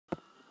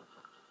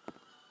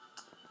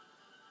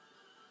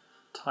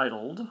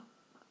titled,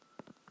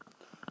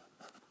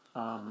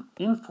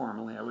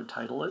 informally I would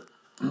title it,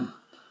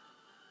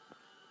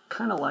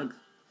 kind of like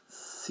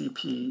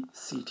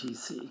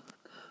CPCTC,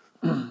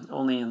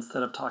 only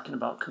instead of talking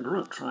about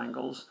congruent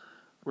triangles,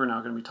 we're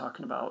now going to be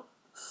talking about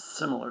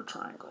similar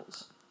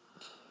triangles.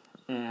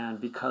 And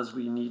because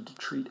we need to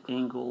treat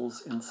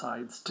angles and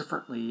sides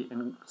differently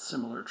in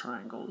similar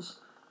triangles,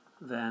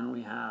 then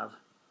we have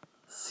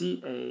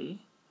CA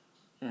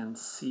and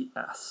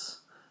CS.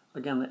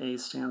 Again, the A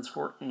stands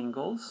for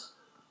angles,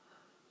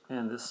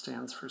 and this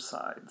stands for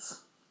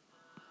sides.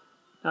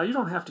 Now, you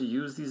don't have to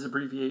use these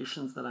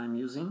abbreviations that I'm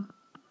using,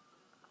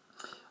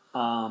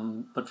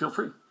 but feel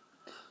free.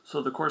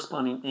 So the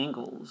corresponding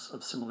angles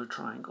of similar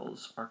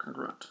triangles are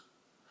congruent,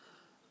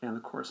 and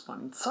the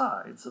corresponding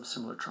sides of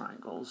similar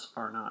triangles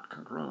are not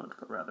congruent,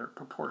 but rather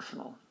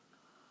proportional.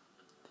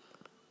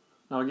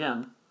 Now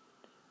again,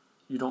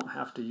 you don't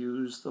have to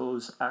use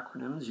those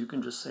acronyms. You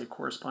can just say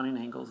corresponding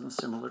angles in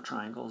similar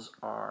triangles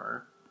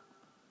are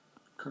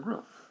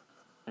congruent,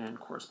 and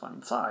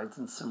corresponding sides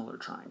in similar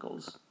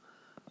triangles,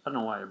 I don't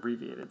know why I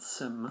abbreviated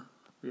SIM,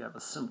 we have a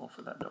symbol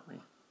for that, don't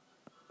we,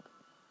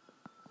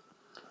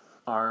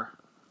 are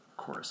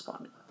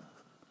corresponding.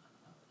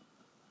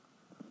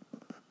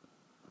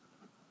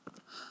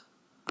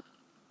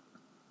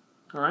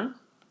 All right?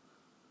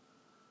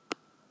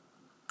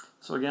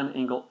 So again,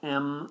 angle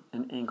M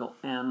and angle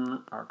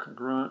N are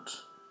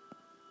congruent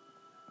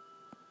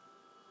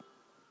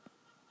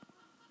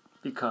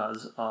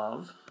because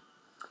of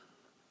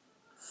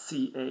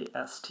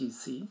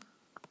CASTC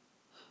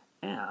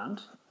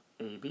and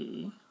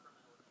AB,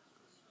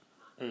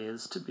 A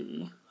is to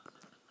B,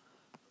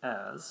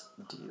 as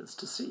D is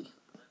to C.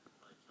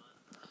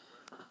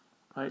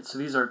 Right, so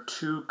these are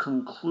two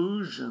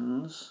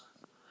conclusions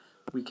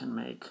we can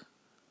make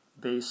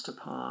based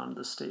upon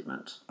the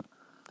statement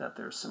that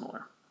they're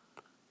similar.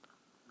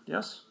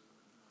 Yes?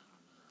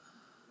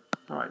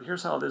 All right,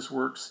 here's how this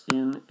works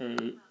in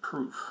a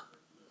proof.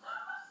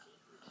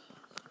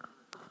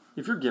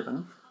 If you're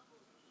given,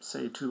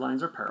 say, two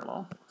lines are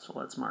parallel, so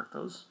let's mark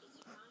those.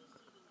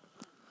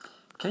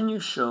 Can you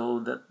show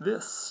that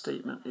this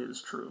statement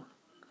is true?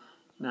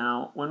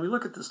 Now, when we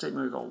look at the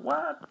statement, we go,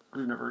 what?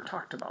 We've never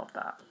talked about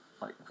that.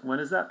 Like, when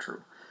is that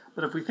true?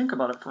 But if we think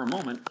about it for a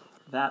moment,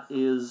 that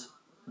is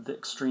the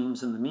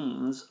extremes and the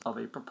means of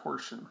a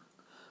proportion.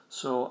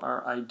 So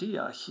our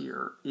idea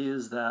here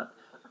is that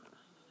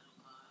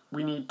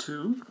we need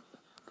to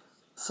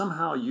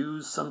somehow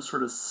use some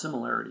sort of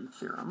similarity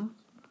theorem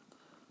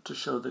to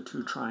show the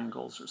two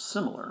triangles are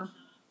similar.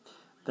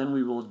 Then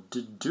we will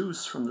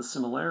deduce from the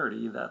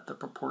similarity that the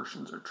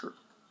proportions are true.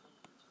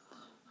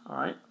 All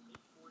right?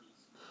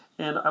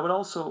 And I would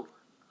also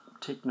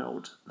take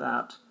note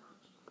that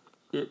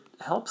it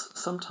helps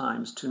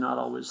sometimes to not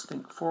always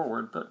think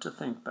forward, but to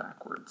think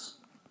backwards.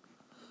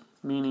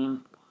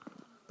 Meaning,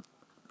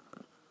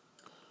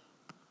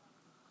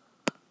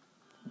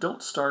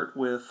 don't start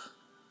with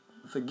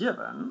the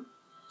given,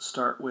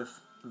 start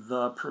with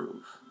the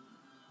proof.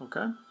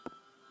 Okay?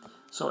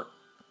 So,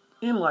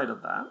 in light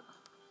of that,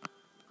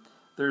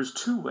 there's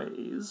two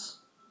ways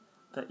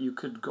that you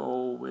could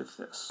go with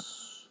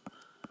this.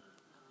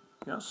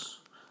 Yes?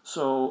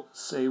 So,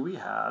 say we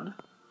had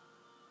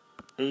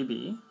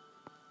AB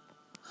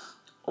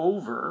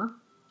over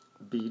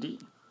BD.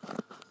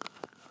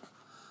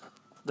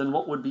 Then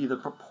what would be the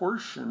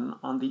proportion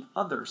on the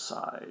other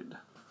side?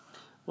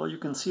 Well, you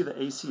can see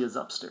the AC is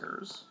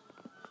upstairs,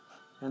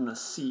 and the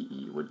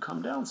CE would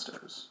come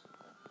downstairs.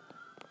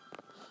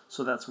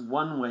 So that's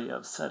one way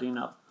of setting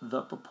up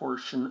the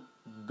proportion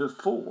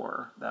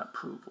before that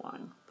proof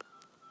line.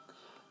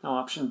 Now,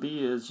 option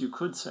B is you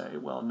could say,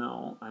 well,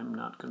 no, I'm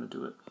not going to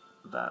do it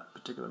that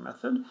particular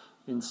method.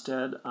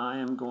 Instead, I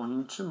am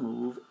going to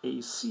move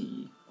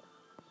AC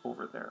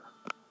over there.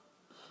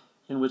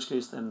 In which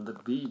case, then the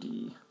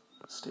BD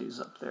stays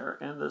up there,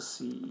 and the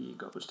CE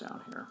goes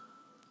down here.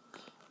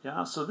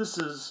 Yeah, so this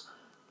is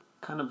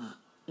kind of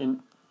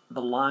in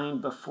the line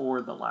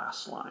before the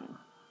last line.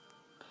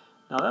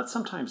 Now, that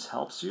sometimes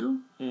helps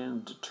you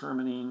in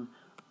determining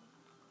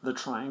the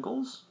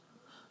triangles.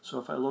 So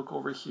if I look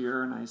over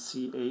here and I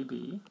see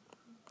AB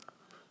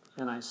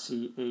and I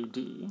see AD,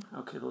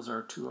 okay, those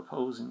are two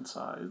opposing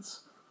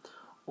sides.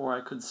 Or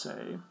I could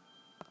say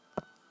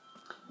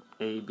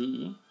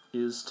AB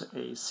is to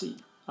AC.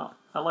 Oh,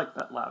 I like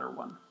that latter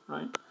one,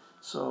 right?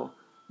 So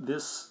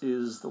this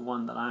is the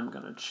one that I'm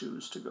going to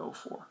choose to go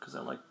for because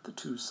I like the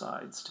two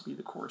sides to be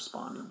the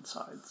corresponding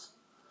sides.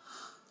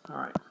 All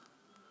right.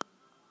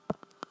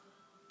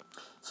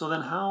 So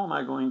then how am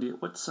I going to,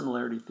 what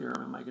similarity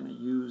theorem am I going to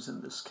use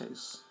in this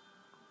case?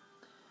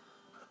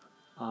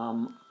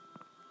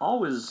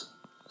 Always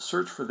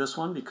search for this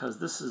one because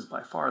this is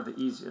by far the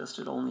easiest.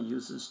 It only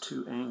uses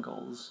two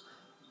angles.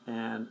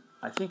 And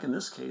I think in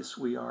this case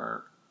we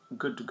are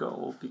good to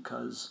go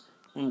because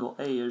angle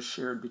A is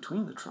shared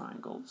between the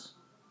triangles.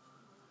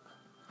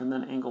 And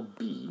then angle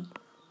B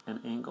and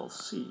angle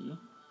C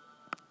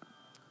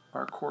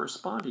are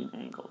corresponding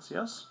angles,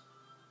 yes?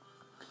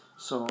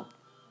 So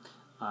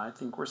I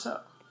think we're set.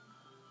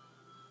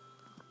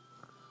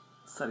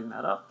 setting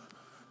that up.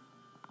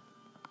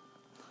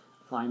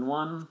 Line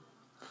 1,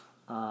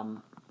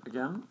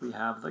 again, we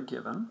have the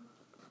given.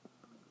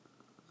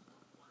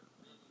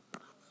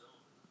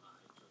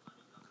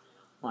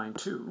 Line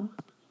 2,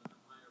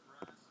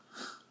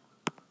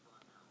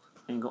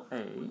 angle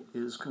A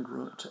is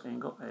congruent to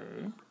angle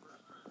A,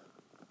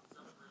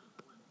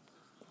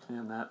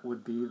 and that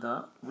would be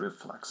the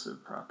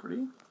reflexive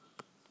property.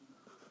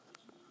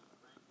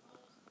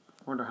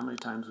 I wonder how many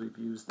times we've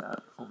used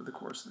that over the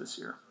course of this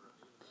year.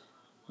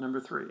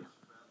 Number 3.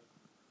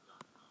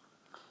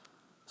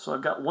 So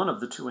I've got one of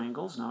the two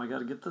angles. Now I got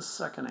to get the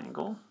second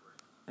angle.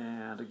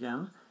 And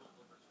again,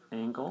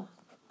 angle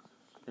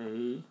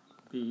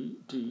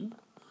ABD.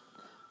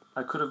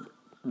 I could have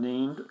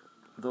named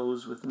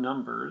those with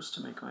numbers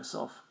to make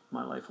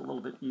my life a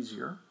little bit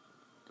easier.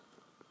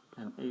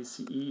 And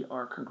ACE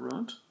are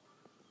congruent.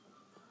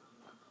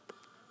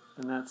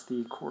 And that's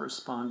the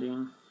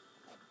corresponding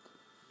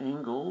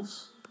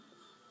angles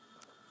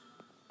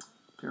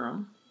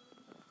theorem.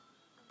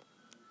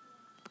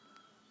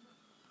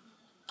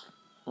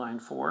 Line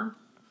 4,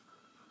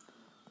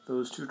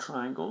 those two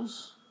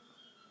triangles,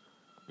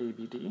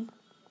 ABD.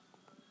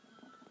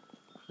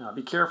 Now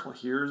be careful, I'm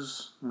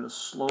going to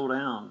slow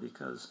down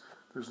because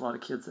there's a lot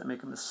of kids that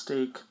make a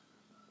mistake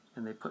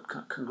and they put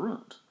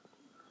congruent.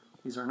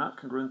 These are not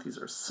congruent, these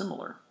are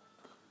similar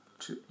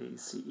to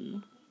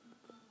ACE.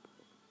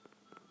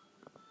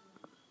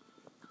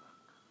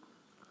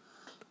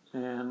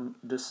 And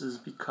this is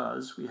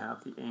because we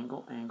have the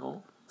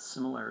angle-angle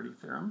similarity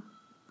theorem.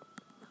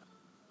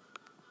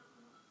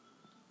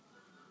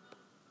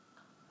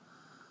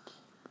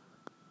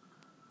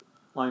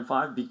 Line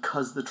 5,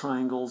 because the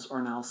triangles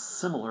are now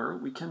similar,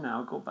 we can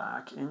now go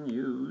back and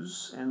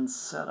use and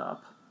set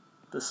up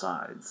the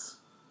sides.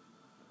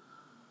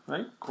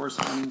 Right?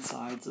 Corresponding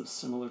sides of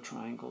similar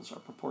triangles are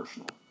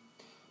proportional.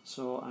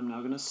 So I'm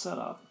now going to set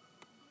up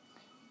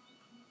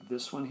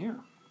this one here.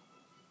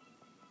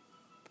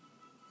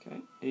 Okay,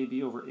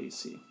 AB over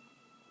AC.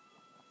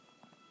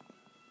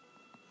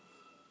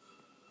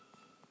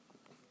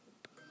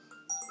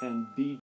 And B